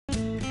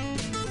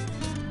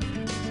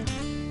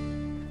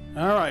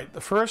All right,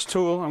 the first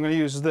tool I'm going to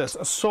use is this,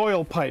 a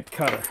soil pipe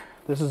cutter.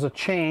 This is a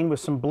chain with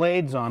some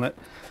blades on it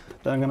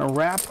that I'm going to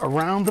wrap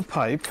around the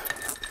pipe.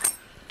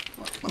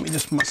 Let me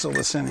just muscle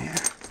this in here.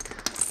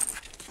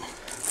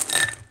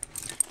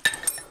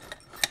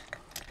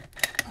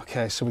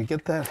 Okay, so we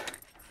get that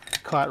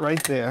caught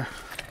right there.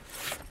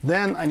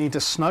 Then I need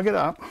to snug it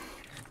up.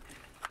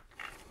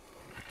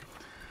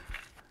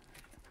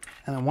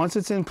 And then once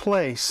it's in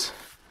place,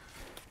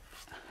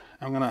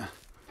 I'm going to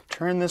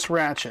turn this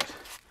ratchet.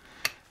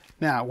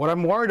 Now, what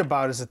I'm worried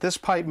about is that this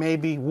pipe may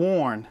be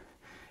worn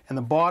and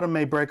the bottom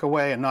may break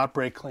away and not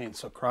break clean,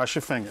 so cross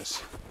your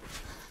fingers.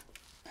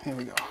 Here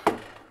we go.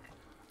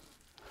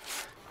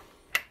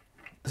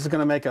 This is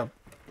going to make a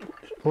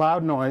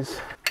loud noise.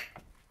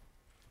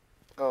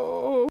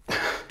 Oh.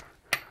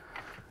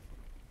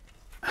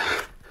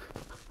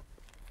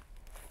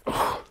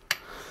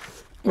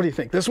 What do you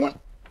think? This one?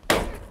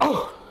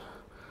 Oh.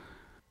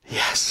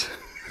 Yes.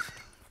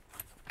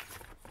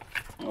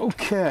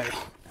 Okay.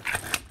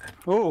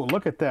 Oh,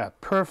 look at that.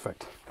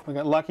 Perfect. We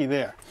got lucky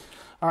there.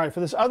 All right,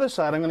 for this other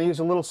side, I'm going to use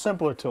a little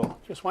simpler tool.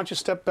 Just want you to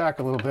step back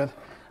a little bit.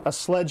 A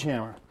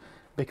sledgehammer.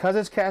 Because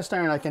it's cast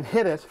iron, I can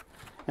hit it,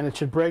 and it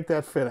should break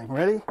that fitting.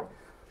 Ready?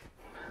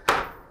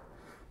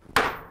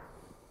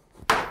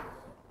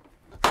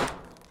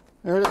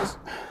 There it is.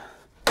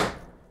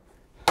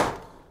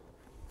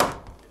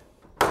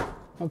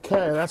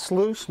 Okay, that's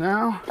loose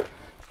now.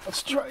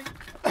 Let's try.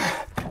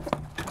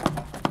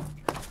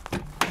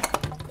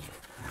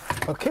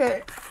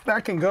 Okay,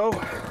 that can go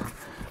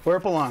where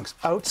it belongs,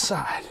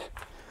 outside.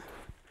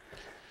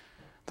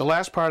 The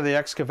last part of the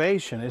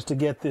excavation is to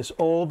get this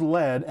old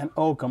lead and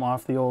oakum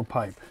off the old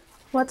pipe.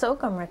 What's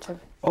oakum, Richard?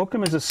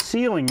 Oakum is a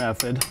sealing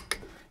method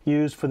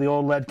used for the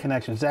old lead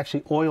connection. It's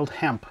actually oiled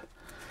hemp.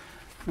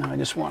 Now I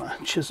just want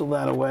to chisel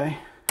that away.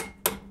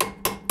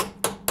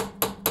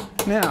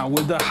 Now,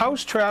 with the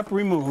house trap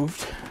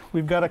removed,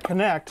 we've got to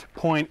connect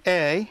point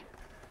A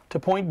to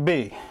point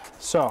B.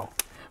 So,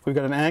 we've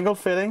got an angled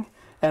fitting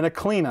and a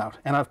cleanout,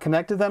 and I've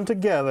connected them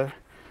together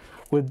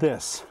with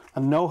this, a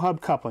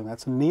no-hub coupling.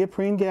 That's a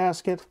neoprene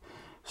gasket,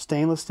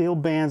 stainless steel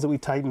bands that we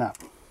tighten up.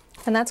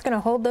 And that's going to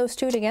hold those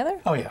two together?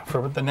 Oh yeah,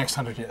 for the next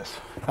 100 years.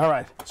 All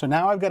right, so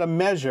now I've got to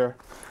measure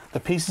the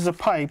pieces of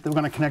pipe that we're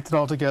going to connect it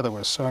all together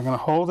with. So I'm going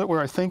to hold it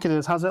where I think it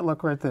is. How's that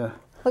look right there?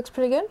 Looks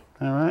pretty good.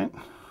 All right.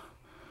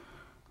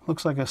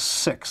 Looks like a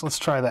 6. Let's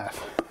try that.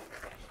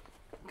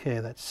 Okay,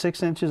 that's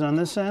 6 inches on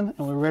this end,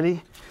 and we're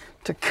ready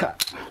to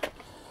cut.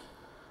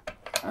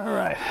 All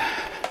right.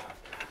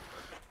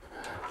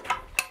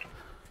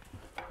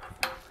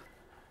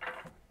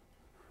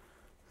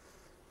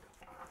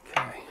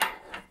 Okay.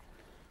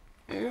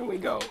 Here we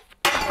go.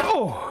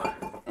 Oh!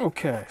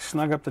 Okay,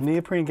 snug up the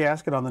neoprene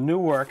gasket on the new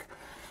work.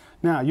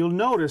 Now, you'll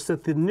notice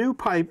that the new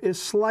pipe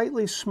is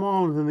slightly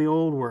smaller than the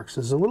old works.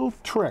 There's a little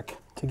trick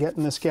to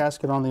getting this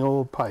gasket on the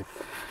old pipe.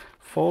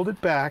 Fold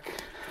it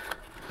back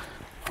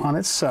on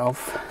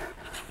itself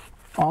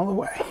all the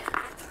way.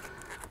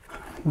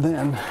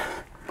 Then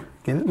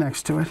get it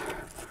next to it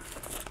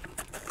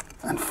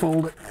and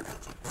fold it.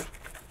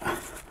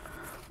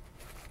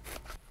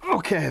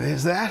 Okay,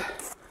 there's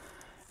that.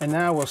 And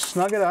now we'll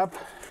snug it up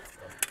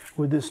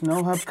with this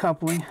no-hub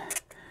coupling.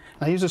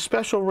 I use a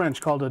special wrench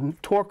called a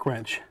torque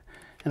wrench,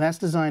 and that's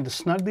designed to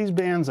snug these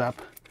bands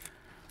up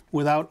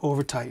without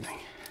over-tightening.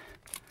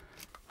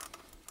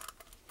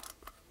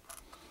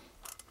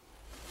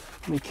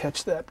 Let me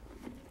catch that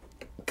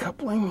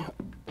coupling.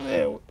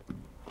 There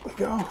we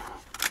go.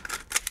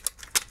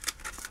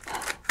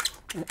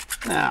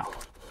 Now,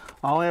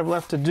 all I have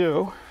left to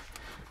do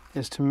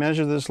is to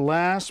measure this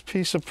last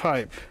piece of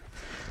pipe.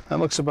 That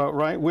looks about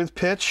right with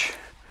pitch,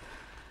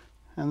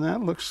 and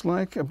that looks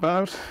like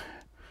about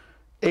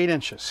 8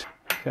 inches.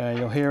 Okay,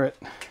 you'll hear it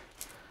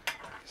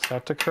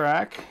start to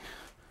crack.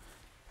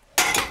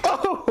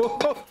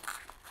 Oh!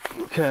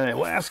 Okay,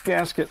 last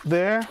gasket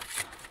there.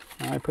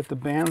 I put the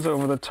bands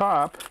over the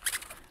top,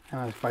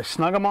 and if I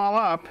snug them all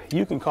up,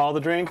 you can call the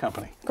drain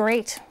company.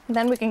 Great.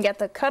 Then we can get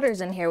the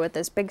cutters in here with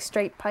this big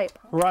straight pipe.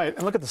 Right,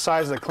 and look at the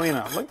size of the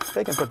cleanout. Look,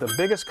 they can put the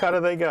biggest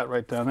cutter they got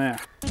right down there.